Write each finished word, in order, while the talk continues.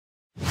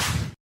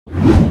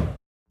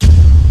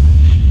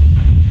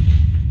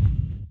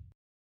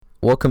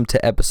Welcome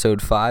to episode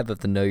 5 of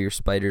the Know Your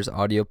Spiders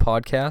audio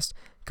podcast.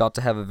 Got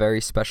to have a very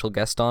special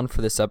guest on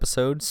for this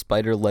episode,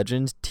 Spider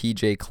legend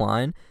TJ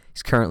Klein.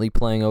 He's currently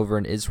playing over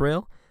in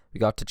Israel. We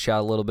got to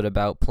chat a little bit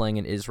about playing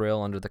in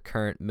Israel under the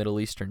current Middle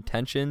Eastern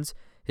tensions,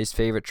 his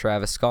favorite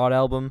Travis Scott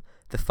album,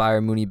 the Fire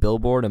Mooney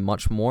billboard, and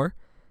much more.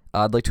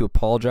 I'd like to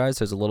apologize.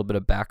 There's a little bit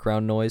of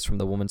background noise from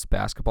the women's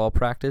basketball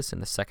practice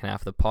in the second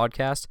half of the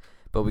podcast,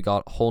 but we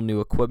got whole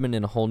new equipment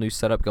and a whole new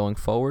setup going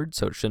forward,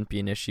 so it shouldn't be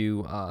an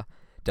issue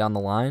down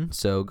the line.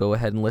 So go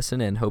ahead and listen,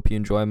 and hope you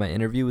enjoy my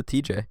interview with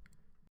TJ.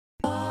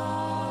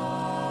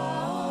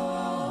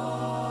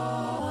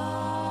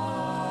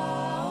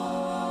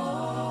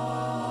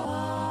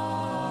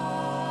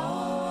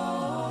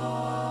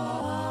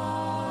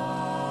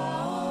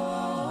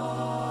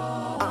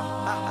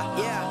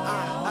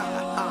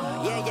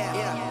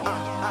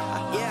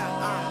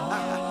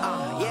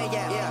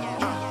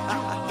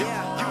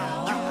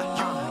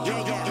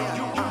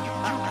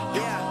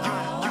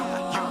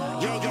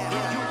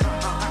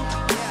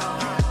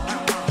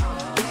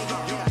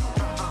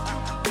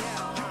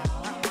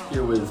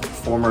 With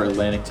former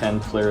Atlantic 10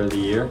 Player of the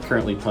Year,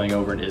 currently playing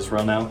over in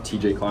Israel now,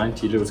 TJ Klein.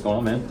 TJ, what's going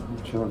on,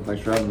 man? Chilling.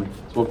 Thanks for having me.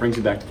 So what brings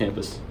you back to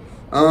campus?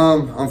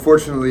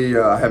 Unfortunately,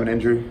 I have an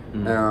injury. I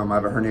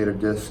have a herniated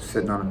disc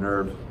sitting on a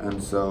nerve,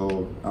 and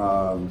so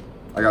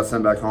I got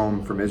sent back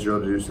home from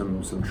Israel to do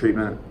some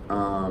treatment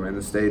in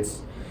the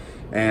States.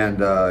 And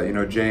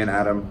Jay and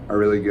Adam are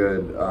really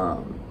good.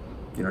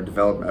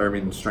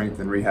 Strength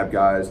and rehab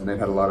guys, and they've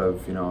had a lot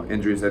of,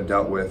 injuries they've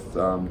dealt with,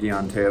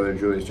 Deion Taylor,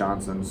 Julius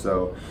Johnson.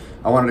 So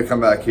I wanted to come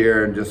back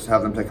here and just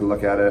have them take a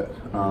look at it.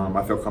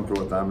 I feel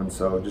comfortable with them, and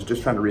so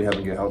just trying to rehab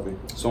and get healthy.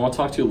 So I want to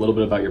talk to you a little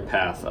bit about your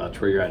path to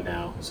where you're at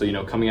now.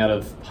 So, coming out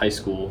of high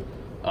school,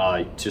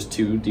 just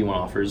 2 D1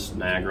 offers,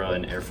 Niagara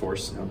and Air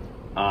Force.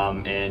 Yeah.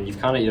 And you've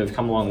kind of, you've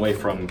come a long way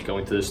from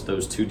going through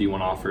those 2 D1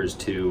 offers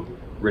to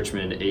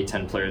Richmond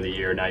A10 Player of the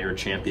Year. Now you're a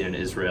champion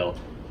in Israel.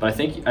 But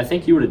I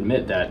think you would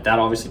admit that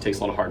obviously takes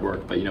a lot of hard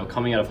work. But,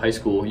 coming out of high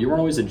school, you weren't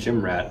always a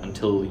gym rat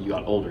until you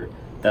got older.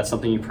 That's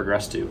something you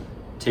progressed to.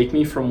 Take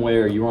me from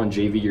where you were on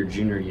JV your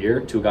junior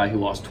year to a guy who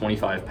lost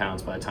 25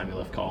 pounds by the time you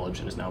left college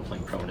and is now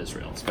playing pro in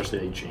Israel, especially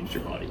how you changed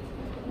your body.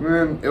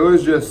 Man, it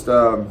was just,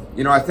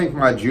 I think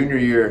my junior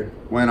year,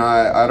 when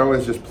I'd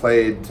always just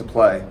played to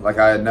play. Like,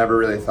 I had never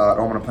really thought,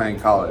 I'm going to play in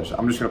college.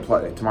 I'm just going to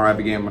play. Tomorrow I have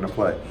a game, I'm going to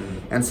play.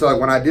 Mm-hmm. And so,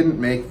 when I didn't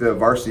make the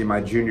varsity my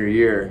junior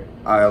year,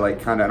 I,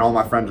 and all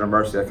my friends were on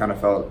varsity, I kind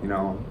of felt,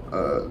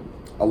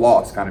 a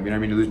loss, kind of, You're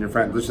losing your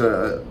friends. Just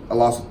a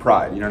loss of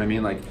pride, you know what I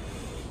mean? Like,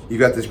 you've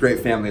got this great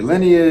family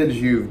lineage,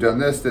 you've done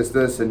this,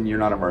 and you're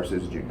not on varsity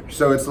as a junior.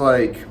 So it's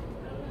like,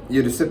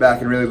 you just sit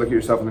back and really look at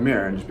yourself in the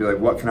mirror and just be like,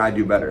 what can I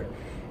do better?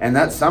 And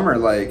that summer,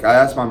 I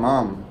asked my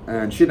mom,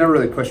 and she'd never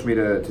really pushed me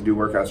to do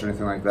workouts or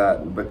anything like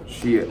that, but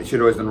she'd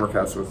always done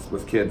workouts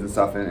with kids and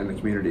stuff in the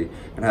community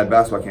and had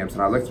basketball camps.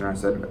 And I looked at her and I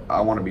said,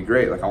 I want to be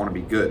great. I want to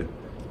be good.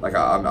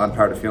 I'm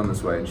tired of feeling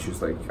this way. And she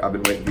was like, I've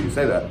been waiting for you to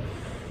say that.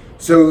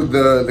 So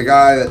the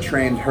guy that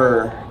trained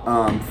her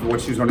for when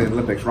she was going to the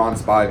Olympics, Ron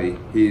Spivey,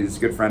 he's a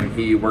good friend, and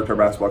he worked our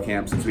basketball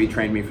camps, and so he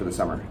trained me for the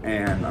summer.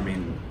 And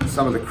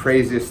some of the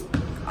craziest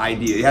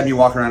idea. He had me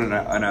walk around in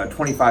a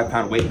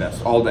 25-pound weight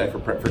vest all day for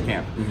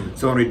camp. Mm-hmm.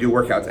 So when we do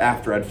workouts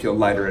after, I'd feel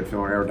lighter, I'd feel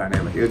more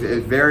aerodynamic. It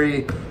was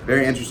very,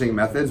 very interesting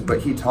methods,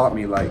 but he taught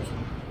me,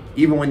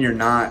 even when you're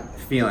not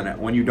feeling it,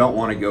 when you don't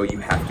want to go, you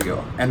have to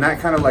go. And that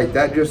kind of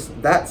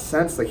that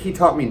sense, he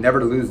taught me never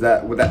to lose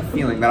that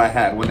feeling that I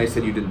had when they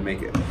said you didn't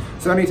make it.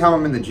 So anytime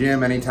I'm in the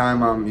gym,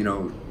 anytime I'm,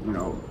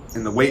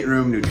 in the weight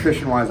room,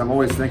 nutrition-wise, I'm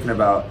always thinking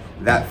about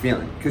that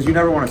feeling, because you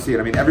never want to see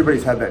it.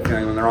 Everybody's had that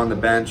feeling when they're on the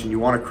bench and you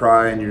want to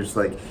cry and you're just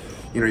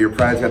your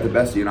pride's got the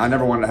best of you. And I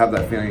never wanted to have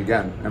that feeling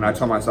again. And I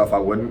told myself I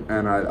wouldn't,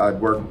 and I'd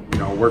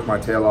work my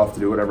tail off to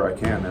do whatever I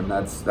can. And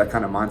that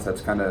kind of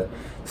mindset's kind of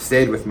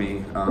stayed with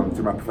me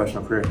through my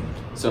professional career.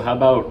 So how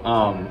about,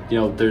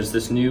 there's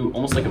this new,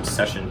 almost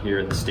obsession here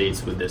in the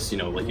States with this,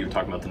 like you were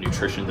talking about the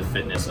nutrition, the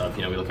fitness of,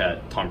 we look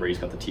at Tom Brady's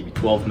got the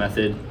TB12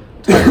 method.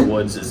 Tiger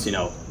Woods is,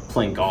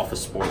 playing golf a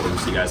sport where we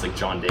see guys like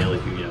John Daly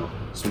who,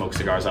 smoke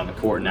cigars on the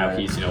court, and now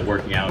he's,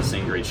 working out,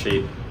 staying in great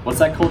shape. What's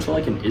that culture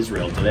like in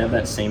Israel? Do they have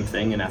that same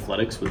thing in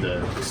athletics with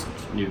this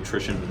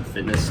nutrition and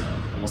fitness,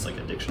 almost like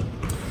addiction?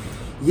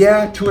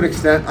 Yeah, to an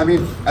extent.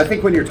 I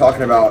think when you're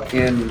talking about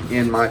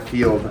in my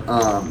field,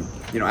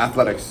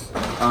 athletics,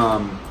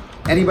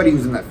 anybody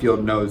who's in that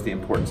field knows the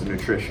importance of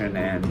nutrition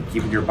and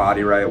keeping your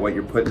body right, what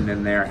you're putting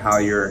in there, how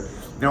you're,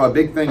 a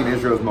big thing in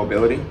Israel is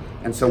mobility.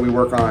 And so we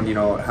work on,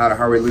 how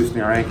are we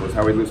loosening our ankles,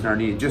 how are we loosening our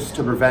knees, just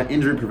to prevent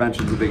injury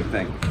prevention is a big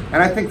thing.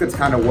 And I think that's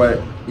kind of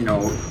what,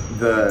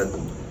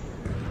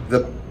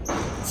 the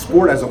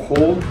sport as a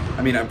whole,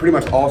 pretty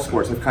much all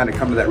sports have kind of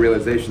come to that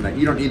realization that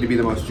you don't need to be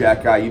the most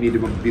jacked guy, you need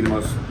to be the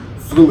most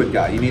fluid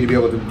guy. You need to be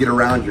able to get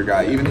around your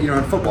guy. Even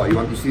in football,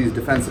 you see these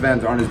defensive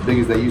ends aren't as big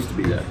as they used to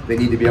be. Yeah. They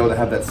need to be able to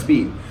have that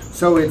speed.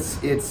 So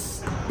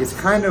it's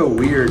kind of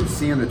weird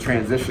seeing the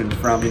transition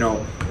from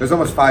it was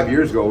almost 5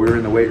 years ago. We were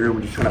in the weight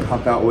room, just trying to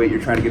pump out weight.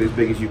 You're trying to get as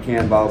big as you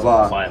can, blah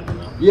blah blah.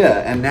 Yeah,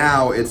 and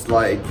now it's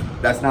like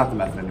that's not the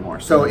method anymore.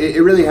 So it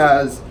really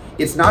has.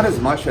 It's not as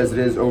much as it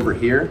is over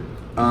here,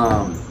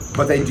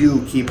 but they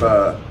do keep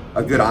a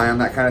good eye on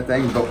that kind of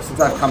thing. But since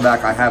I've come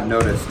back, I have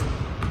noticed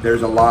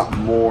there's a lot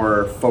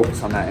more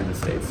focus on that in the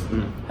States.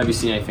 Have you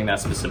seen anything that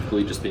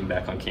specifically just being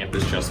back on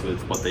campus just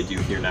with what they do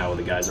here now with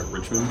the guys at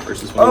Richmond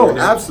versus when you were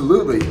here?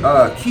 Absolutely.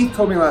 Keith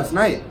told me last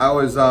night. I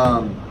was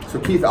so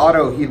Keith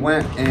Otto, he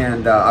went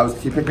and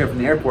he picked me up from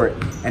the airport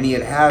and he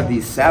had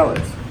these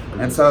salads.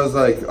 And so I was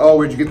like, oh,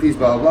 where'd you get these,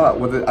 blah, blah,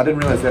 blah. Well, I didn't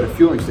realize they had a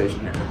fueling station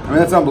here. I mean,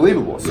 that's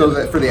unbelievable. So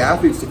that for the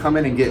athletes to come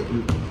in and get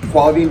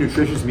quality,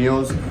 nutritious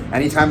meals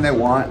anytime they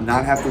want,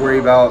 not have to worry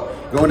about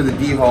going to the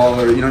D hall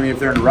or, if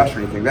they're in a rush or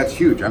anything, that's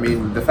huge. I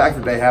mean, the fact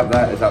that they have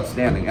that is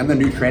outstanding. And the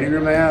new training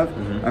room they have,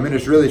 I mean,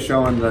 it's really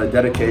showing the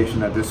dedication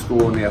that this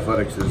school and the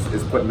athletics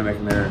is putting to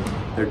making their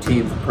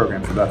teams and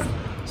programs the best.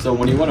 So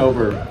when you went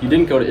over, you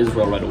didn't go to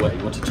Israel right away.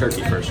 You went to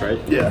Turkey first, right?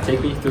 Yeah.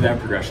 Take me through that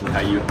progression,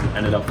 how you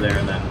ended up there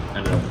and then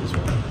ended up in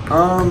Israel.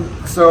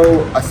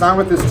 So I signed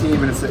with this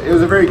team, and it's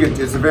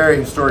a very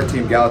historic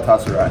team,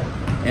 Galatasaray,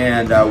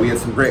 and we had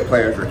some great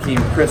players: Raheem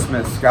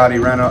Christmas, Scotty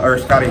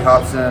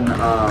Hobson,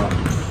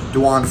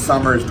 Dewan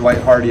Summers, Dwight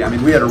Hardy. I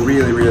mean, we had a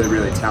really, really,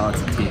 really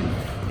talented team.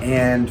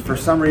 And for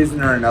some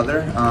reason or another,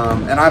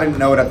 and I didn't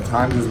know it at the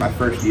time because it was my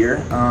first year,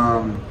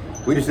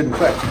 we just didn't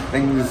click.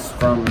 Things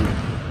from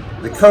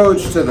the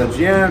coach to the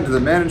GM to the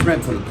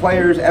management to the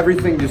players,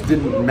 everything just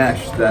didn't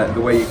mesh the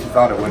way you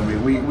thought it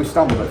would. We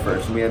stumbled at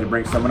first, and we had to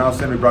bring someone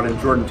else in. We brought in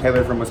Jordan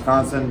Taylor from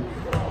Wisconsin.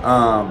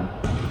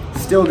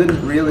 Still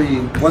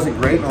wasn't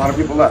great, and a lot of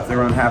people left. They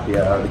were unhappy.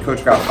 The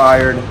coach got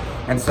fired,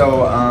 and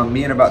so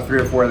me and about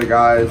 3 or 4 of the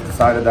guys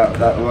decided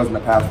that wasn't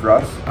the path for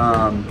us.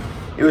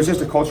 It was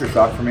just a culture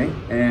shock for me,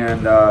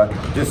 and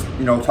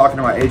talking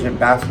to my agent,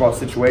 basketball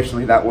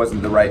situationally, that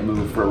wasn't the right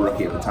move for a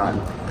rookie at the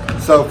time.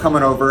 So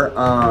coming over,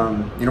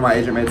 my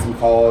agent made some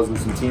calls, and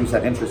some teams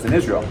had interest in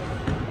Israel,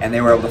 and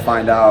they were able to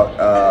find out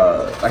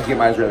I could get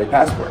my Israeli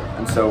passport.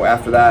 And so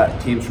after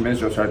that, teams from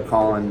Israel started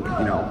calling,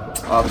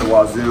 off the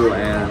wazoo,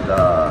 and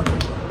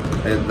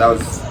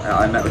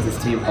I met with this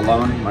team,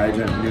 Halon. My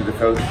agent knew the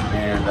coach,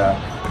 and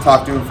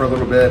talked to him for a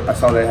little bit. I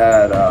saw they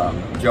had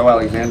Joe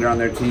Alexander on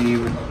their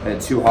team, they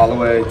had Two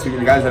Holloway, two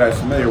guys that I was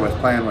familiar with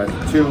playing with,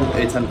 two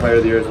A-10 Player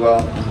of the Year as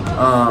well.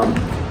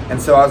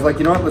 And so I was like,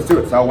 you know what, let's do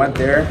it. So I went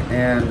there,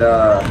 and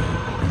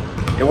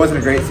it wasn't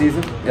a great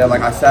season. Yeah,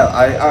 like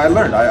I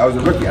learned. I was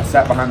a rookie. I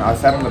sat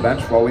on the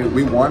bench while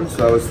we won.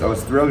 So I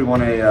was thrilled. We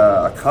won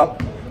a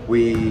cup.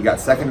 We got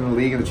second in the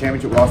league in the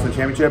championship. We lost the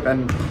championship,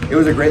 and it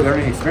was a great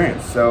learning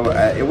experience. So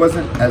I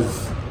wasn't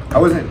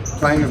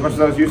playing as much as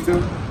I was used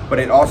to, but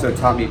it also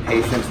taught me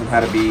patience and how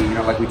to be,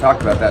 like we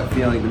talked about, that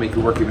feeling to make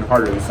you work even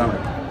harder this summer.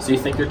 So you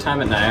think your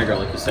time at Niagara,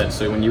 like you said,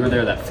 so when you were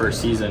there that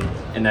first season,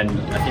 and then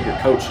I think your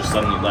coach just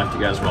suddenly left,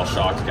 you guys were all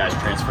shocked, you guys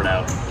transferred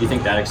out. Do you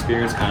think that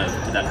experience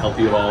did that help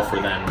you at all for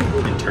then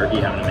in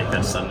Turkey having to make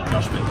that sudden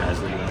adjustment, guys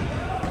leaving?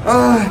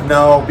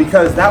 No,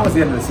 because that was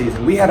the end of the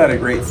season. We had a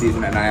great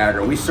season at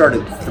Niagara. We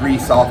started 3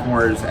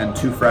 sophomores and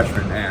 2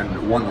 freshmen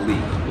and won the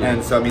league.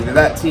 And so, I mean,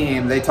 that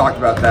team, they talked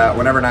about that.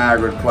 Whenever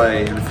Niagara would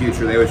play in the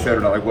future, they always showed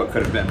it like what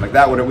could have been. Like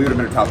we would have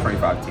been a top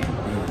 25 team.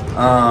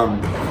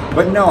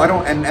 But no, I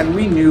don't, and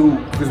we knew,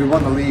 because we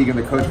won the league and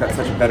the coach got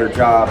such a better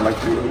job,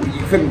 like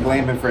you couldn't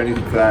blame him for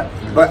anything for that.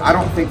 But I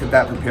don't think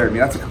that prepared me.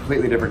 That's a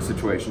completely different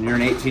situation. You're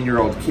an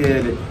 18-year-old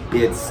kid.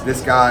 It's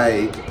this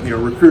guy,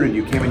 recruited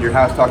you, came in your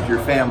house, talked to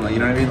your family. You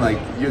know what I mean? Like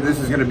this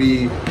is going to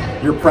be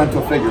your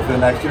parental figure for the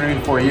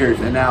next 4 years.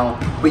 And now,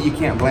 but you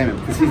can't blame him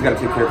because he's got to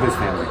take care of his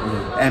family.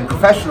 And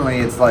professionally,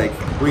 it's like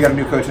we got a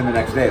new coach in the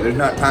next day. There's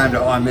not time to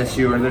I miss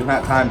you, or there's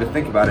not time to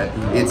think about it.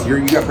 It's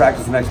you got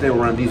practice the next day.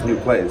 We'll run these new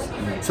plays.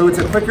 So it's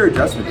a quicker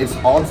adjustment. It's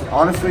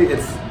honestly,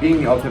 it's being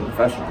the ultimate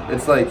professional.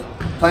 It's like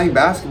playing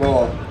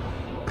basketball.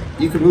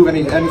 You could move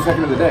any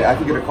second of the day. I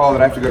could get a call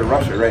that I have to go to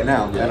Russia right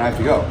now, and I have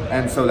to go.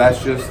 And so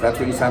that's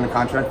what you signed the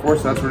contract for.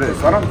 So that's what it is.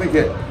 So I don't think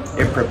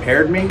it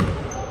prepared me,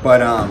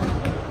 but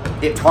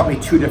it taught me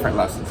 2 different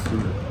lessons.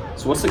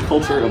 So what's the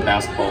culture of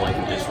basketball like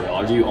in Israel?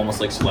 Are you almost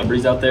like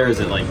celebrities out there?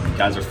 Is it like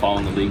guys are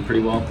following the league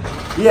pretty well?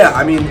 Yeah,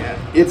 I mean,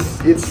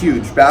 it's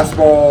huge.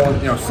 Basketball,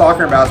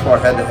 soccer and basketball are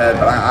head to head,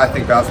 but I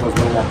think basketball is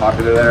a little more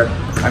popular there.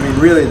 I mean,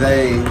 really,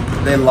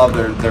 they love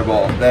their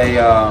ball.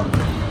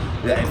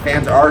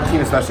 Fans, our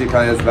team especially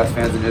probably has the best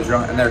fans in Israel,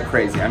 and they're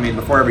crazy. I mean,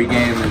 before every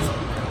game, there's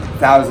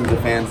thousands of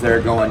fans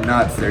there going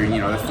nuts. They're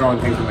throwing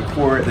things on the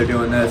court. They're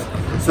doing this.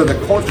 So the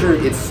culture,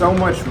 it's so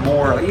much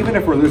more. Even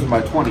if we're losing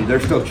by 20, they're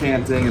still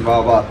chanting and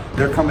blah blah.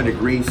 They're coming to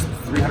Greece,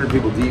 300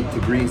 people deep to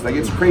Greece. Like,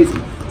 it's crazy.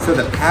 So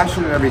the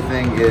passion and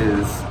everything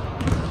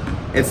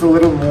it's a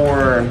little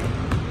more.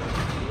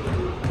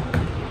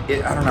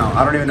 I don't know.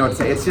 I don't even know what to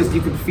say. It's just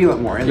you can feel it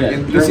more. You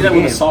see that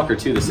with the soccer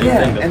too. The same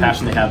thing. The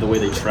passion they have, the way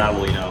they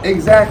travel.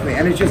 Exactly,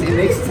 and it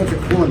makes it such a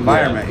cool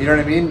environment. You know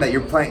what I mean? That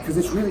you're playing because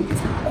it's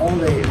all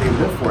they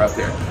live for out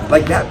there.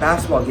 Like that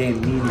basketball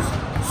game means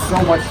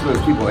so much to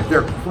those people. Like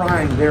they're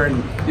crying. They're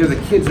in.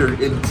 The kids are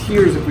in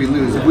tears if we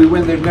lose. If we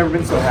win, they've never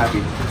been so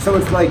happy. So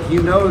it's like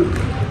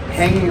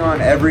hanging on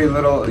every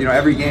little,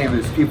 every game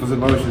is people's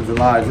emotions and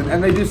lives,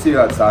 and they do see you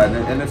outside,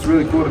 and it's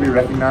really cool to be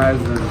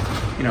recognized. And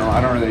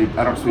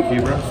I don't speak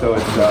Hebrew, so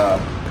it's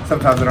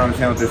sometimes I don't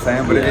understand what they're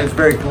saying, but it is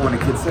very cool when a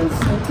kid says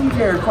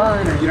TJ or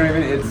Klein, or what I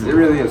mean. It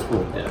really is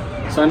cool.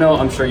 Yeah. So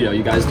I'm sure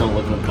you guys don't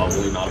live in a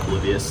bubble. You're not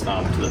oblivious to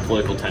the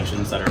political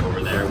tensions that are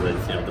over there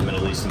with the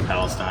Middle East and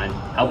Palestine.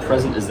 How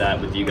present is that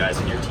with you guys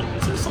and your team?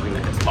 Is this something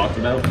that gets talked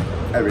about?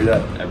 Every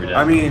day. Every day.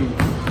 I mean,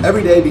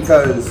 every day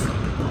because.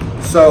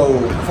 So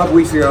a couple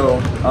weeks ago,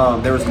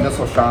 there was a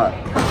missile shot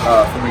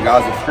from the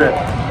Gaza Strip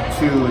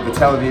to the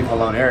Tel Aviv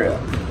Holon area,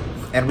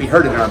 and we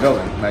heard it in our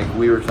building. Like I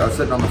was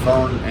sitting on the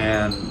phone,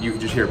 and you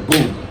could just hear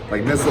boom,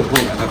 like missile boom,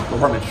 and the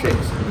apartment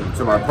shakes.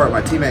 So my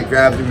teammate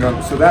grabs me,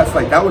 so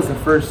that was the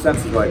first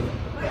sense of like,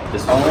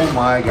 oh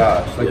my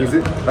gosh, like is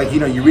it like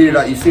you read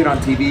it, you see it on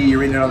TV, you're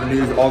reading it on the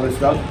news, all this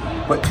stuff.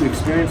 But to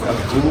experience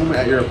a boom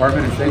at your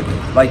apartment and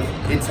shake, like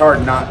it's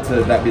hard not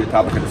to that be the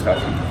topic of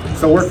discussion.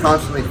 So we're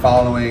constantly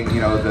following,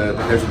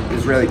 there's an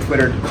Israeli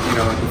Twitter,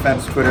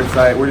 defense Twitter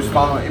site. We're just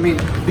following. I mean,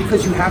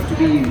 because you have to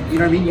be,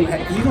 what I mean?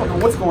 Because you don't know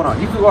what's going on.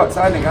 You could go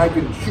outside and a guy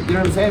could shoot. You know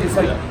what I'm saying? It's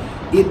like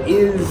it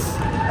is,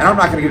 and I'm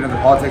not going to get into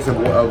the politics of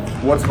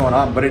what's going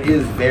on, but it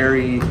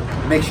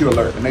makes you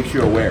alert. It makes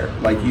you aware.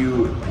 Like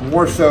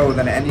more so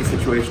than any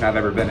situation I've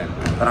ever been in.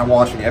 And I'm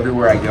watching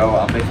everywhere I go.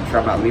 I'm making sure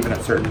I'm not leaving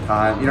at certain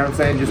time. You know what I'm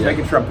saying? Just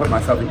making sure I'm putting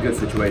myself in good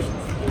situations.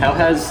 How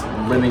has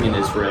living in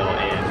Israel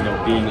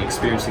and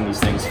experiencing these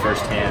things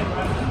firsthand,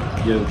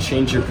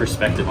 changed your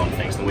perspective on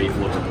things, the way you've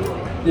looked at the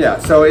world? Yeah,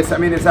 so it's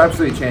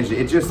absolutely changed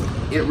it.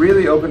 It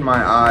really opened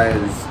my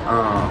eyes.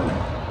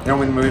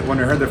 When we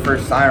heard the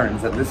first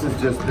sirens, that this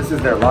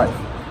is their life.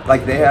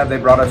 Like they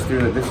brought us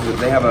through.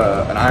 They have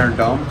an Iron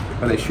Dome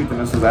where they shoot the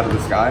missiles out of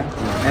the sky,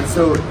 and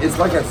so it's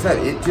like I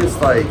said, it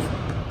just like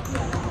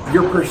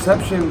your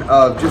perception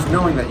of just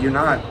knowing that you're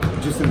not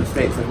just in the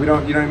States. Like we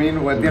don't, you know what I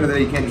mean? Well, at the end of the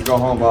day, you can't just go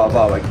home, blah,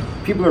 blah, blah. Like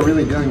people are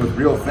really dealing with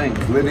real things,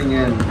 living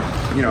in,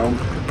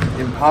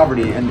 in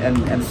poverty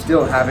and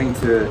still having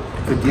to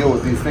deal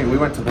with these things. We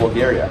went to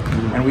Bulgaria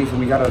and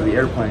we got out of the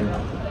airplane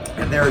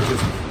and there are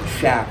just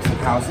shacks and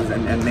houses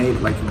and made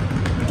like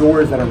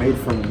doors that are made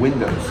from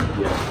windows.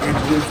 Yeah.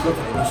 And you just look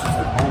at it and it's just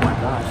like, oh my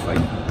gosh,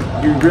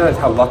 like you realize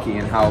how lucky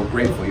and how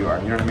grateful you are.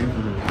 You know what I mean?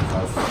 Mm-hmm.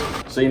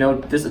 So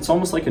it's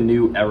almost like a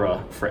new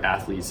era for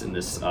athletes in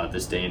this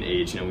day and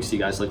age. We see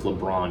guys like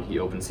LeBron. He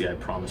opens the I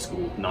Promise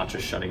School, not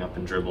just shutting up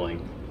and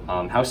dribbling.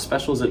 How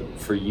special is it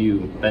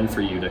been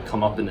for you to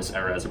come up in this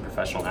era as a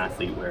professional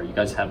athlete, where you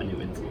guys have a new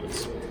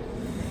influence?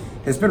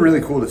 It's been really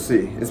cool to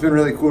see. It's been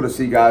really cool to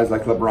see guys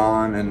like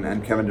LeBron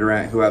and Kevin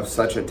Durant who have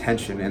such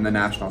attention in the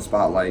national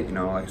spotlight.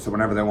 So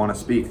whenever they want to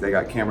speak, they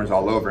got cameras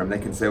all over them. They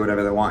can say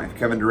whatever they want. If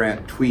Kevin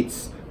Durant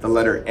tweets the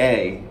letter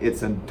A,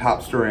 it's a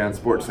top story on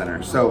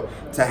SportsCenter. So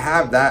to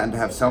have that and to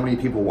have so many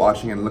people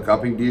watching and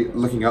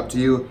looking up to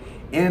you,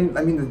 and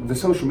I mean the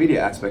social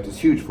media aspect is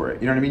huge for it.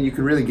 You know what I mean? You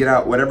can really get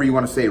out whatever you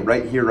want to say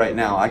right here, right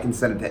now. I can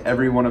send it to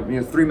every one of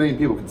 3 million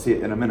people can see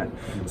it in a minute.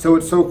 So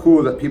it's so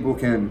cool that people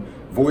can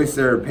voice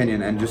their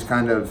opinion and just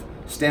kind of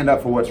stand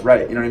up for what's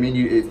right. You know what I mean?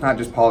 It's not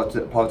just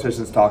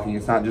politicians talking.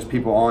 It's not just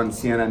people on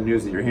CNN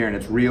News that you're hearing.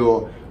 It's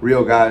real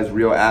guys,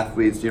 real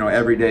athletes.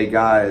 Everyday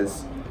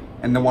guys.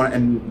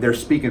 And they're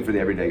speaking for the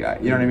everyday guy.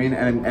 You know what I mean?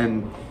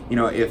 And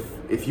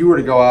if you were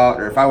to go out,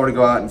 or if I were to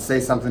go out and say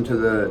something to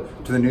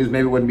the news,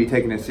 maybe it wouldn't be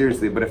taken as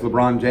seriously. But if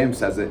LeBron James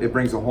says it, it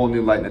brings a whole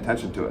new light and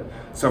attention to it.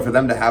 So for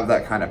them to have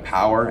that kind of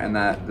power and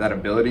that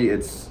ability, I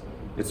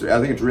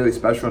think it's really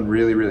special and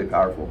really, really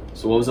powerful.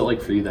 So what was it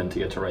like for you then to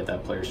get to write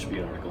that Players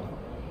Tribune article?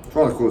 It's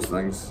one of the coolest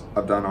things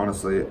I've done,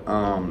 honestly.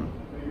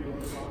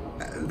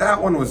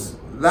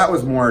 That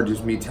was more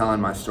just me telling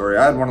my story.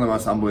 I had one of the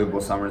most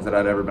unbelievable summers that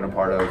I'd ever been a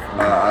part of.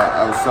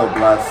 I was so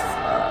blessed.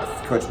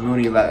 Coach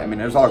Mooney it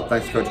was all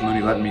thanks to Coach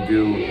Mooney letting me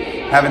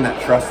having that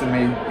trust in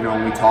me.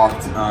 When we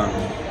talked,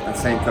 and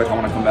saying, Coach, I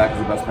want to come back as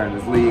the best player in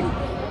this league.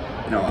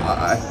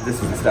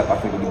 This is the step I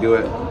think we can do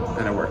it.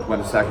 And I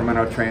went to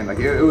Sacramento, trained. Like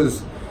it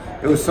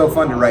was so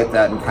fun to write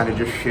that and kind of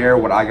just share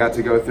what I got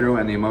to go through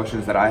and the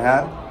emotions that I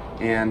had.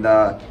 And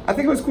I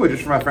think it was cool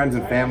just for my friends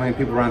and family and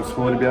people around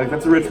school to be like,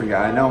 that's a Richmond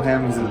guy. I know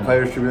him. He's in the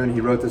Players Tribune.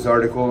 He wrote this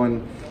article,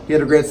 and he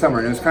had a great summer.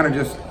 And it was kind of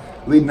just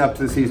leading up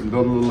to the season,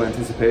 building a little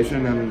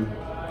anticipation. And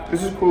it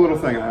was just a cool little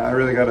thing. I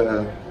really it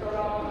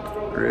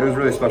was a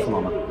really special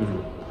moment.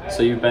 Mm-hmm.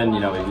 So you've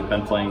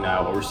been playing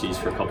now overseas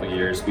for a couple of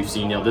years. We've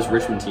seen, this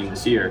Richmond team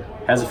this year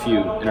has a few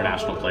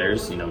international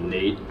players.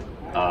 Nate,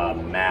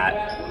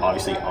 Matt,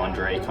 obviously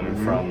Andre coming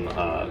from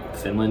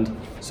Finland.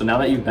 So now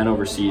that you've been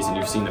overseas and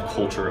you've seen the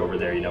culture over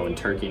there, in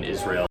Turkey and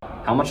Israel,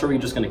 how much are we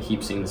just going to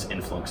keep seeing this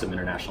influx of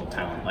international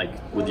talent, like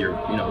with your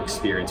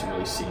experience of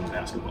really seeing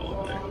basketball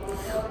over there?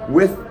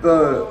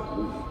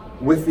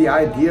 with the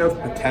idea of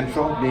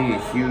potential being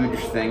a huge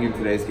thing in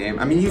today's game,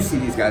 I mean, you see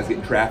these guys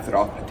get drafted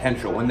off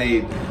potential when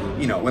they,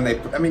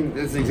 I mean,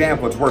 as an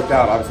example, it's worked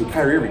out. Obviously,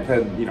 Kyrie Irving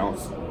played,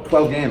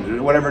 12 games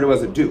or whatever it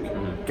was at Duke.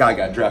 Guy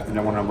got drafted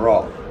 #1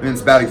 overall. I mean,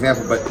 it's a bad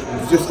example, but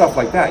it's just stuff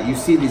like that. You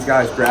see these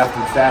guys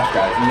drafting stash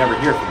guys, you never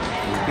hear from them.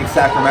 I think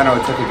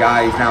Sacramento took a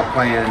guy who's now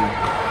playing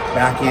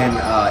back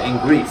in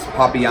Greece,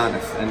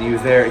 Papagiannis, and he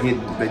was there.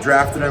 They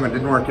drafted him, it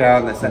didn't work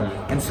out, and they said,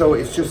 and so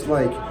it's just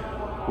like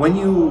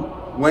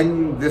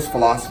when this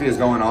philosophy is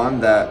going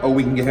on that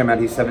we can get him at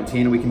he's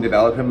 17, we can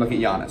develop him. Look at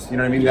Giannis, you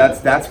know what I mean?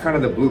 That's kind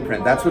of the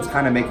blueprint. That's what's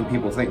kind of making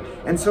people think.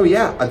 And so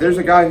there's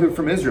a guy who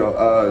from Israel,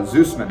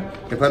 Zusman.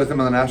 They played with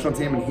him on the national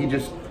team, and he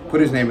just put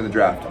his name in the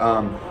draft.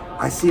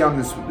 I see on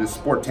this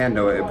Sport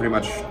Tando, it pretty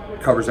much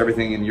covers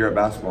everything in Europe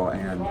basketball,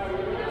 and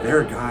there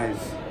are guys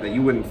that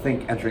you wouldn't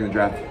think entering the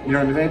draft, you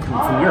know what I'm saying,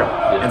 from Europe.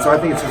 And so I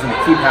think it's just going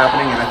to keep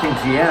happening, and I think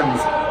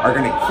GMs are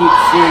going to keep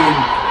seeing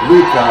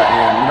Luka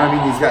and,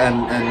 these guys,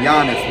 and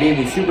Giannis being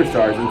these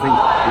superstars and think,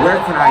 where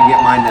can I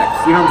get my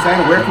next? You know what I'm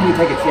saying? Where can you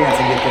take a chance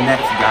and get the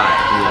next guy?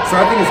 Yeah. So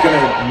I think it's going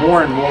to,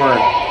 more and more,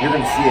 you're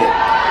going to see it,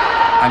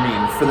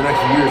 for the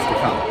next years to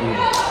come.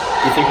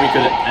 Do you think we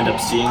could end up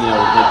seeing,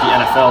 like the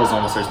NFL has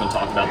almost been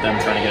talking about them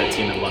trying to get a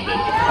team in London.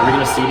 Are we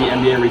going to see the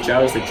NBA reach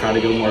out as they try to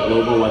go more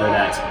global, whether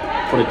that's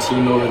put a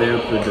team over there,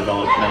 put a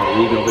developmental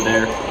league over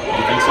there? Do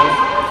you think so?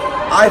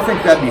 I think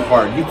that'd be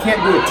hard. You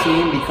can't do a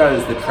team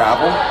because the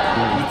travel.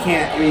 You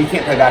can't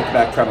play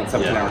back-to-back traveling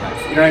 17-hour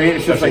nights. You know what I mean?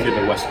 It's especially just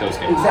like the West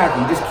Coast game.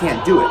 Exactly. You just can't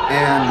do it.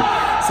 And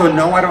so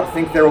no, I don't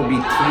think there will be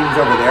teams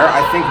over there.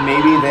 I think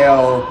maybe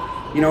they'll,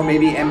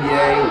 maybe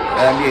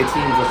NBA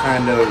teams will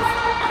kind of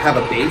have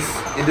a base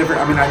in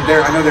different. I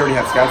know they already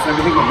have scouts and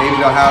everything, but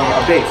maybe they'll have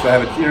a base. They'll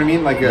have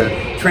like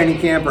a training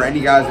camp or any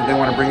guys that they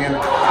want to bring in.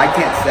 I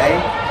can't say,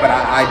 but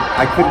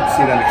I couldn't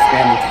see them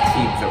expanding to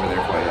teams over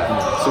there for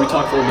that. So we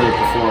talked a little bit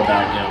before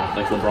about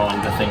like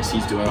LeBron, the things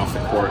he's doing off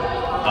the court.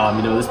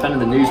 There's been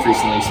in the news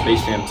recently, Space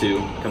Jam 2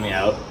 coming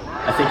out.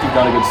 I think you've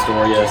got a good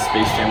story, a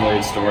Space Jam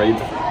related story.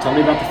 Tell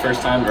me about the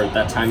first time or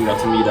that time you got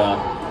to meet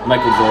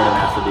Michael Jordan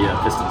after the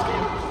Pistons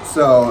game.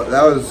 So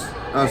that was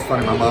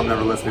funny. My mom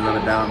never lets me live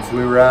it down. So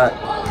we were at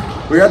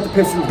the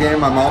Pistons game.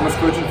 My mom was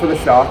coaching for the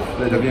Shock,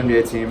 the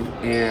WNBA team,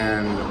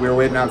 and we were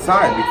waiting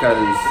outside because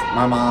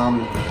my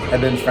mom had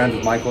been friends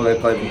with Michael. They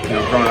played,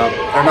 growing up,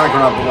 or not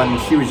growing up, but when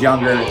she was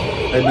younger,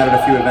 they met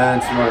at a few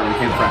events and we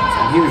became friends.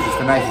 And he was just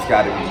the nicest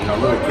guy to me,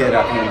 little kid.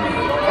 I couldn't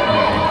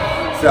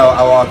even So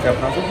I walked up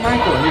and I was like,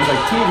 Michael, and he was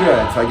like, TJ.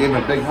 And so I gave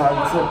him a big hug.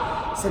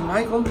 I said,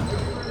 Michael?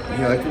 And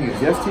he like,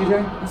 yes,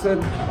 TJ. I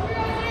said,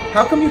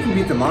 how come you can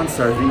beat the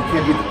Monstars but you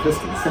can't beat the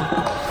Pistons?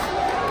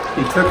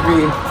 He put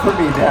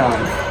me down,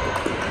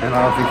 and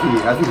I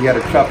think he had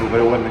a chuckle, but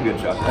it wasn't a good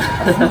chuckle.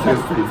 I think he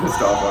was pretty pissed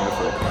off,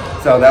 honestly.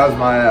 So that was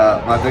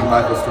my big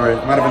Michael story.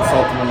 Might have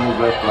insulted him a little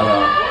bit,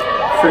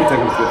 but sure he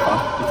took it with good fun.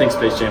 You think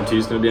Space Jam 2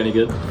 is going to be any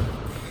good?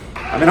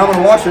 I'm going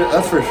to watch it,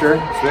 that's for sure.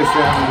 Space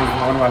Jam is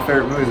one of my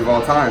favorite movies of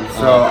all time.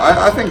 So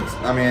I think,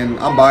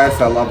 I'm biased,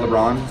 I love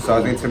LeBron, so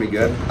I think it's going to be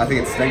good. I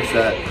think it stinks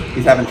that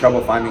he's having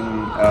trouble finding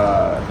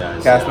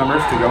cast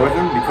members to go with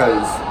him,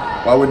 because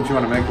why wouldn't you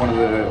want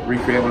to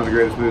recreate one of the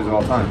greatest movies of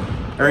all time?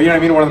 Or,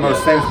 one of the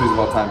most famous movies of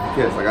all time for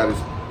kids.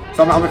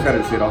 So I'm excited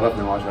to see it, I'll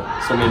definitely watch it.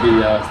 So maybe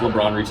if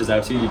LeBron reaches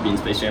out to you, you'd be in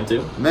Space Jam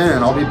 2?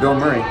 Man, I'll be Bill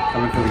Murray,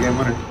 coming for the game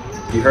winner.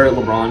 You heard it,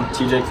 LeBron.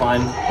 TJ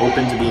Klein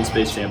open to be in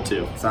Space Jam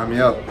 2. Sign me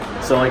up.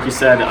 So, like you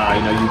said, you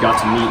got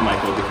to meet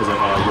Michael because of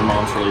your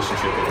mom's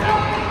relationship with him.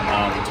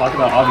 Talk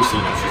about, obviously,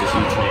 she's a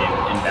huge name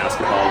in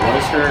basketball. What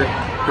is her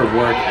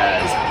work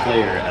as a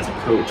player, as a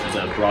coach,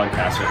 as a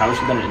broadcaster? How has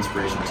she been an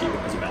inspiration to you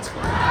as a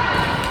basketball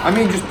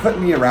player? Just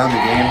putting me around the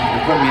game and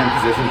putting me in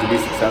position to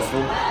be successful.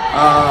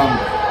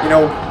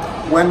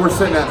 When we're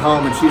sitting at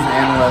home and she's an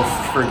analyst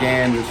for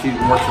games and she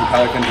works for the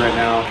Pelicans right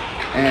now.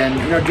 And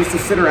just to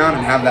sit around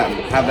and have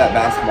that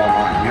basketball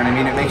mind, you know what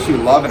I mean? It makes you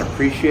love and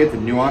appreciate the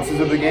nuances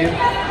of the game.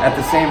 At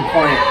the same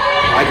point,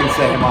 I can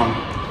say, "Hey, Mom,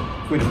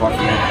 can we just watch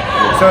the game?"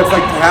 So it's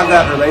like to have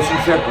that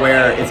relationship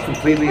where it's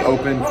completely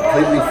open,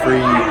 completely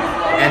free,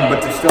 but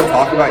to still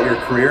talk about your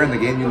career and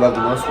the game you love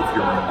the most with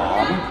your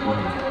mom.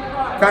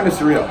 Kind of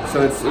surreal.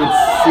 So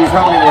she's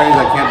helped me in ways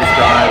I can't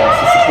describe.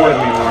 She's supported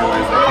me in more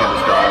ways I can't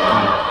describe.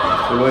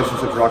 The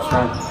relationship's rock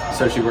strong.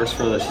 So she's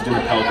doing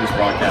the Pelicans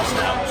broadcast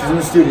now. She's in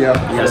the studio.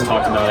 You guys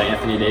talked about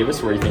Anthony Davis.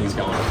 Where do you think he's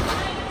going?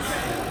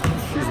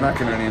 She's not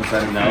getting any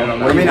insight. No. I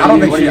don't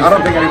think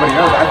anybody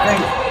knows.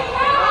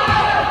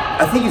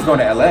 I think he's going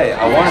to LA.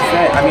 I want to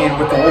say.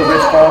 With the whole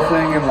Rich Paul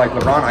thing and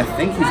LeBron, I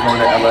think he's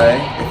going to LA.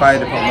 If I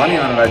had to put money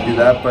on it, I'd do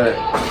that. But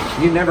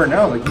you never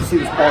know. You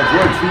see this Paul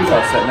George, he was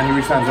all set, and then he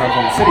resigns in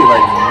Oklahoma City.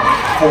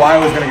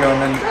 Kawhi was going to go,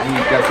 and then he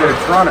got traded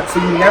to Toronto.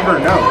 So you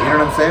never know. You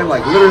know what I'm saying?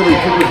 Literally,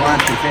 people's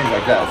minds can change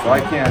like that. So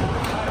I can't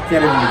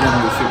even begin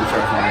to the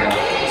superstars right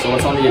now. So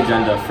what's on the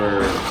agenda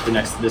for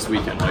this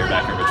weekend while you're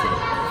back in Richmond?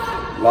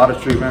 A lot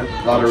of treatment,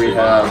 a lot of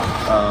rehab.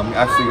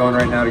 Actually going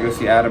right now to go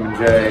see Adam and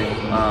Jay.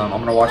 I'm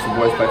going to watch the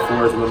boys play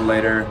fours a little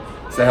later,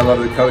 say hello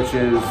to the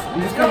coaches. I'm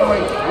just kind of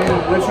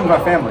Richmond's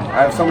my family.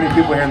 I have so many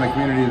people here in the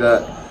community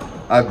that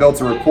I've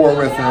built a rapport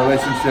with and a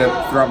relationship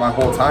throughout my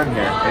whole time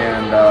here,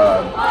 and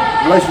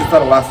relationships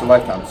that'll last a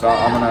lifetime. So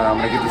I'm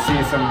gonna get to see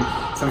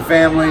some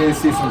family,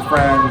 see some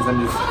friends, and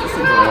just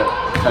enjoy it.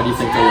 How do you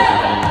think they'll look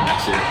ahead in the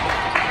next year?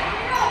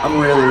 I'm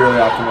really,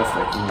 really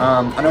optimistic.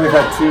 I know we've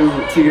had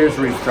two years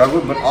where we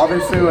struggled, but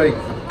obviously, like,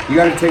 you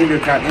got to take into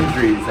account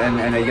injuries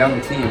and a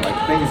young team.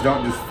 Like, things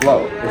don't just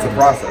flow. It's a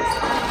process.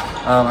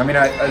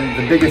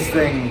 The biggest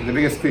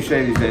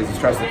cliche these days is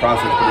trust the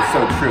process, but it's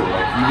so true.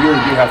 Like, you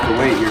really do have to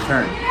wait your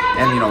turn.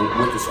 And,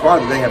 with the squad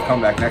that they have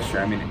come back next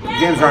year,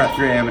 games aren't at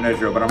 3 a.m. in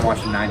Israel, but I'm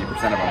watching 90%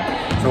 of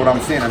them. So what I'm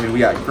seeing, we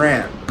got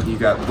Grant, you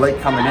got Blake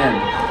coming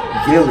in,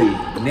 Gilly,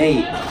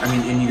 Nate,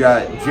 and you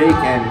got Jake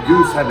and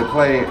Goose had to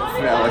play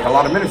like a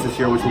lot of minutes this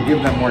year, which will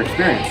give them more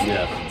experience.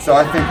 Yeah. So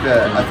I think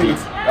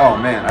it's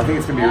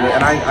gonna be really.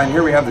 And I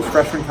hear we have this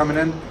freshman coming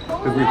in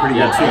who'll be pretty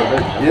good too.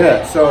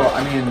 Yeah. So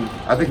I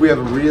think we have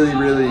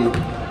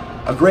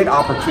a great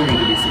opportunity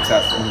to be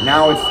successful.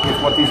 Now it's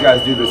what these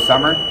guys do this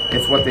summer.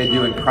 It's what they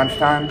do in crunch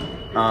time.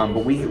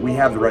 But we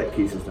have the right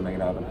pieces to make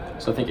it happen.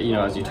 So I think,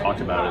 as you talked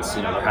about, it's,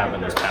 there have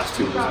been those past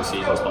 2 losing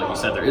seasons, but like you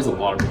said, there is a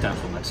lot of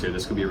potential next year.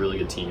 This could be a really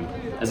good team.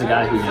 As a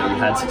guy who, you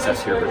had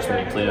success here at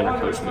Richmond, you played under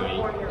Coach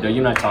Mooney, you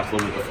and I talked a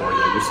little bit before,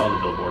 you saw the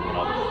billboard went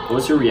up. What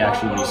was your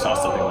reaction when you saw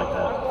something like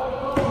that?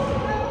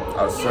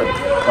 I was sick.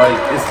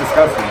 It's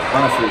disgusting,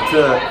 honestly.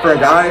 For a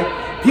guy,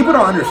 people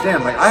don't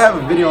understand. Like, I have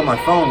a video on my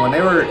phone when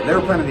they were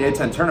playing in the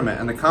A10 tournament,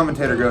 and the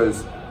commentator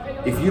goes,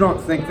 if you don't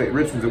think that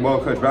Richmond's a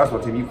well-coached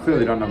basketball team, you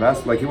clearly don't know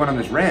basketball. Like, he went on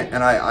this rant,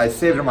 and I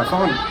saved it on my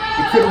phone.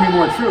 It couldn't be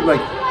more true. Like,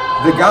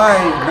 the guy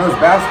knows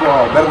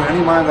basketball better than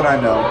any mind that I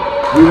know.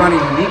 We run a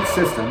unique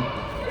system.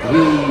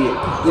 He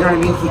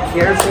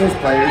cares for his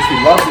players. He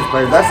loves his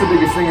players. That's the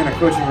biggest thing in a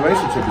coaching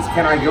relationship is,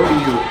 can I go to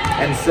you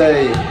and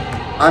say,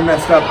 I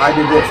messed up, I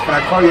did this. Can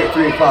I call you at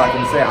 3 o'clock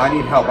and say, I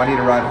need help, I need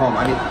a ride home.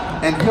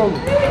 And he'll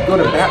go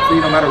to bat for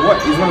you no matter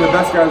what. He's one of the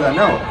best guys I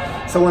know.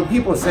 So when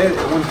people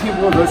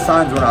those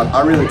signs went up,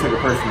 I really took it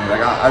personally.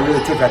 Like, I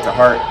really took that to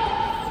heart.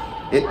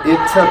 It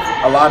took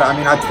a lot. I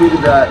tweeted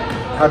that,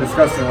 how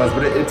disgusting it was,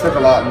 but it took a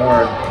lot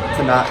more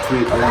to not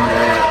tweet along the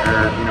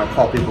way or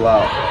call people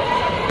out.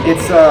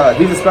 He's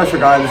a special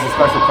guy. This is a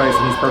special place,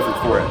 and he's perfect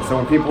for it. So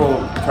when people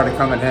try to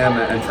come at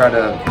him and try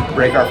to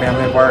break our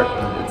family apart,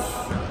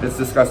 it's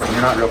disgusting.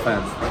 You're not real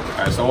fans.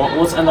 All right, so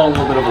let's end on a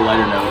little bit of a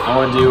lighter note.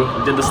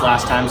 We did this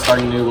last time,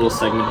 starting a new little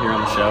segment here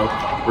on the show.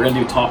 We're going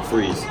to do top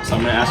 3s. So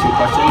I'm going to ask you a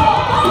question.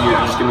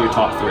 Just give me your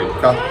top 3.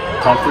 Okay.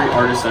 Top 3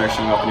 artists that are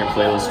showing up in your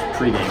playlist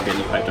pre-game,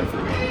 getting you hyped up for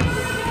the game.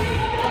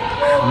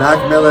 Mac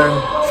Miller,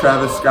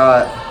 Travis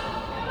Scott,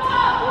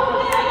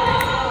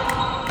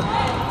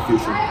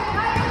 Future.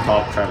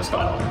 Top Travis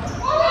Scott album.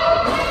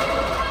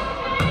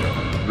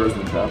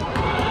 Roseman Trap.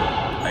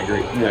 I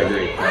agree.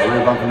 We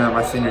were bumping that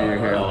my senior year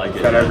here. I like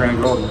it. Shout out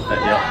Grant Golden.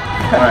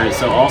 Yeah. All right,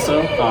 so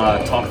also,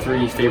 top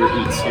 3 favorite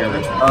eats here in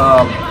Richmond.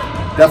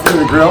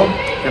 Definitely the grill.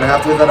 Gonna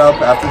have to hit that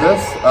up after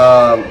this.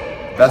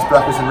 Best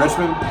breakfast in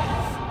Richmond.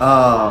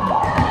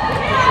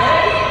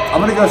 I'm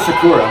gonna go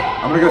Sakura.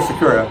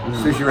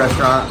 Sushi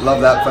restaurant.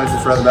 Love that place.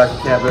 It's right at the back of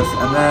campus.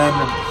 And then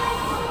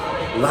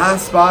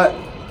last spot,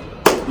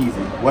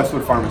 easy.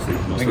 Westwood Pharmacy.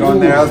 Been going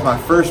there. That was my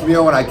first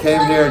meal when I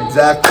came here.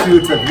 Zach Chu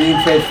took me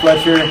and Chase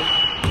Fletcher.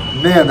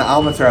 Man, the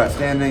omelets are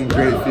outstanding.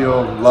 Great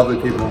field. Lovely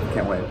people.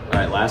 Can't wait. All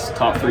right, last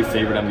top 3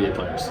 favorite NBA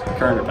players,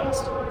 current or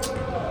past.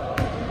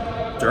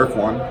 Dirk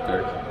 1.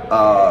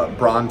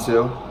 Bron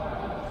 2.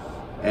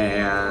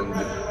 And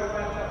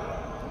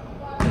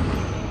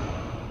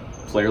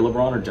player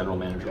LeBron or general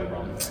manager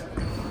LeBron?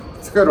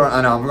 It's a good one.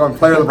 I know. I'm going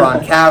player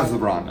LeBron, Cavs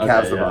LeBron. Okay,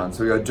 Cavs yeah. LeBron.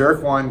 So we go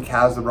Dirk 1,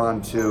 Cavs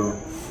LeBron 2.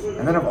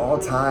 And then of all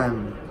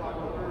time,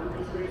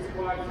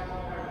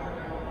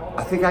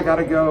 I think I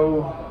gotta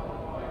go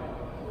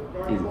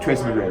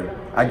Tracy McGrady.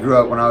 I grew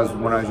up when I was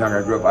younger.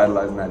 I grew up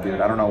idolizing that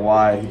dude. I don't know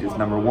why. He just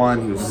number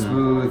one. He was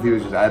smooth. He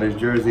was just out of his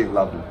jersey.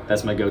 Loved him.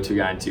 That's my go-to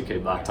guy in 2K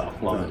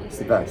Blacktop. Love it. It's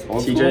the best.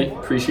 Old TJ, school.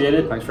 appreciate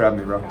it. Thanks for having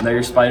me, bro. Know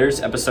Your Spiders,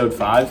 episode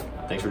 5.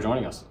 Thanks for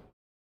joining us.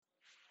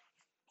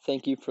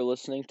 Thank you for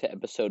listening to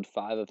episode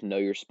 5 of Know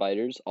Your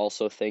Spiders.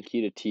 Also, thank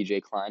you to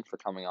TJ Klein for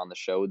coming on the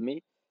show with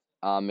me.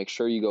 Make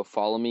sure you go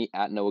follow me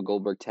at Noah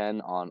Goldberg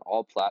 10 on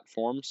all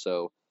platforms.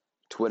 So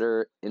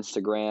Twitter,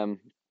 Instagram,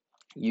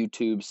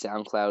 YouTube,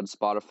 SoundCloud,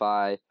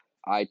 Spotify,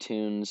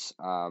 iTunes.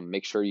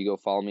 Make sure you go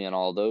follow me on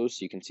all those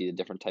so you can see the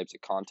different types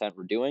of content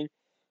we're doing.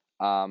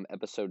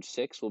 Episode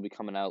 6 will be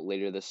coming out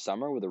later this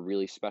summer with a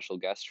really special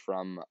guest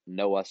from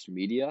Know Us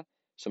Media.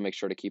 So make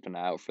sure to keep an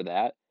eye out for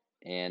that.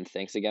 And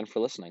thanks again for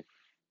listening.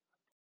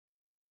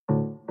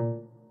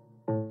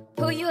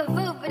 Who you a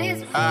fool for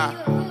this?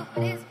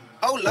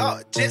 Oh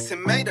Lord, Jesse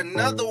made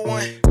another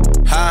one.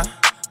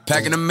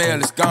 Packing the mail,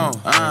 it's gone.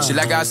 Shit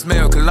like I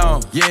smell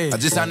cologne. Yeah, I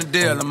just signed a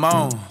deal, I'm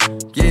on.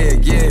 Yeah.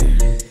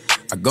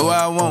 I go where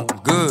I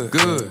want,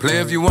 good.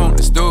 Play if you want,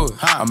 let's do it.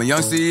 I'm a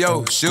young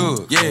CEO,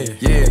 sure. Yeah.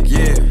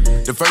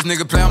 The first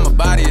nigga play on my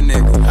body, a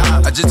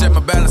nigga. I just check my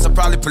balance, I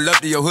probably pull up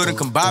to your hood and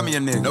come buy me a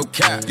nigga. No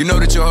cap. You know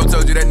that your hoe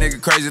told you that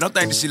nigga crazy. Don't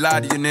think that she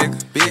lied to you, nigga.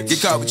 Bitch.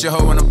 Get caught with your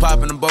hoe when I'm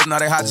popping them both. Now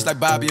they hot just like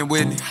Bobby and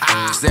Whitney.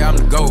 Say I'm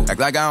the GOAT, act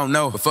like I don't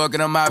know. But fuck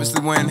it, I'm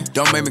obviously winning.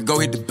 Don't make me go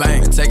hit the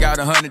bank and take out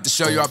 100 to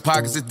show you our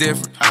pockets is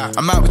different.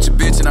 I'm out with your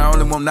bitch and I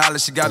only want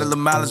knowledge. She got a little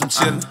mileage, I'm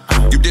chillin'.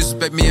 You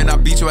disrespect me and I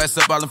beat your ass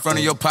up all in front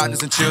of your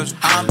partners and children.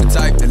 I'm the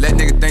type that let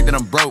nigga think that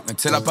I'm broke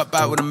until I pop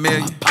out with $1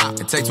 million.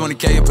 And take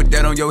 20K and put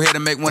that on your head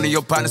and make one of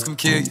your partners come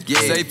kill you.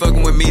 Say he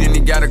fucking with me, then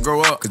he gotta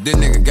grow up, cause this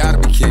nigga gotta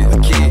be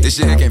killed. This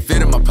shit here can't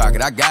fit in my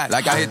pocket, I got it,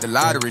 like I hit the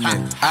lottery,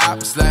 nigga. I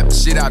slap the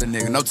shit out of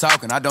nigga, no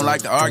talking, I don't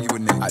like to argue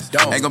with niggas. I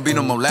don't. Ain't gonna be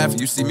no more laughing,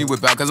 you see me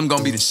whip out, cause I'm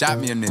gonna be the shot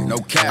me a nigga. No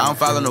cap. I don't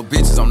follow no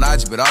bitches on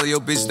IG, but all of your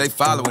bitches, they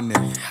following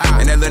nigga.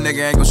 And that little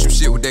nigga ain't gonna shoot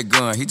shit with that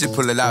gun, he just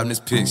pull it out in his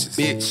pictures.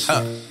 Bitch.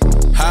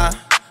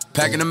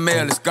 Packing the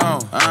mail, it's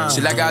gone.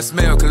 Shit like I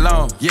smell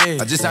cologne. Yeah.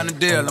 I just signed a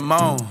deal, I'm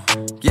on.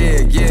 Yeah.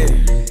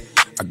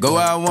 I go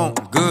where I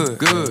want, good.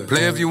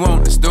 Play if you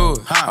want, let's do it.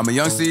 I'm a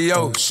young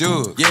CEO,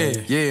 sure.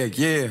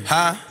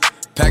 Yeah.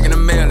 Packing the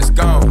mail, it's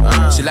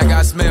gone. Shit like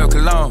I smell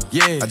cologne.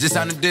 Yeah. I just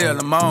signed a deal,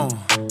 I'm on.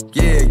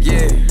 Yeah.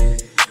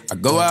 I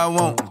go where I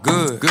want,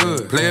 good.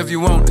 Play if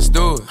you want, let's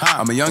do it.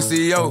 I'm a young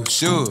CEO,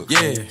 sure.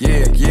 Yeah.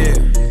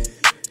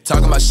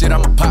 Talking about shit,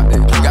 I'ma pop that.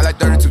 Got like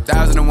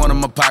 32,000 in one of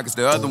my pockets.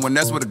 The other one,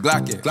 that's where the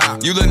Glock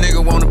at. You little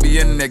nigga wanna be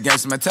in that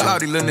gangster, man. Tell all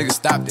these little niggas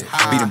stop that.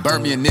 Beat and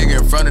burn me a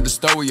nigga in front of the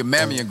store where your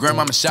mammy and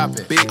grandmama shop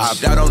at. I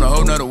opt out on a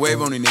whole nother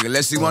wave on these niggas.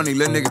 Let's see one of these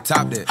little niggas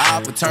top that.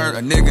 I turn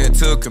a nigga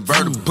into a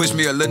convertible. Push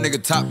me a little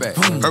nigga top back.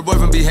 Her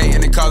boyfriend be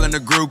hating and calling a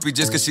groupie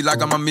just cause she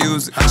like all my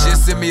music. She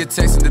send me a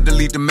text and to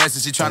delete the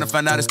message. She tryna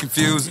find out it's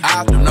confusing.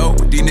 I don't know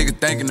what these niggas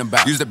thinking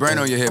about. Use the brain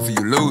on your head for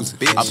you losing.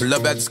 I pull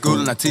up after school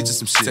and I teach her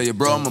some shit. Tell your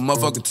bro I'm a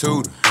motherfucking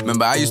tutor.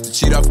 Remember I used to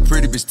cheat off a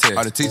pretty bitch test.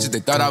 All the teachers,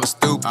 they thought I was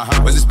stupid.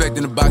 Was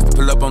expecting the box to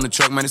pull up on the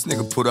truck, man, this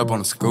nigga put up on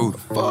a scooter.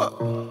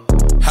 Fuck.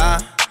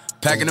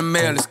 Packing the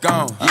mail, it's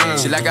gone.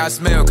 Shit like I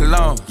smell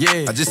cologne.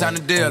 I just signed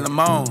a deal, I'm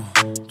on.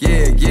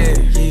 Yeah.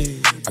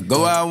 I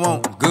go where I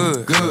want,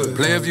 good.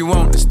 Play if you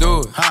want, let's do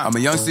it. I'm a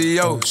young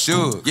CEO,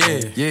 sure.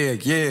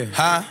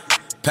 Yeah.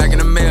 Packing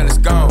the mail, it's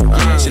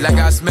gone. Shit like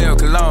I smell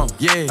cologne.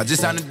 I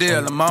just signed a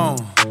deal, I'm on.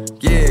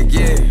 Yeah.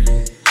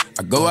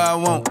 I go where I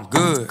want,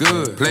 good.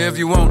 Play if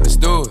you want, let's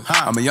do it.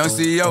 I'm a young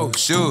CEO,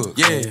 sure.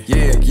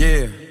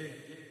 Yeah.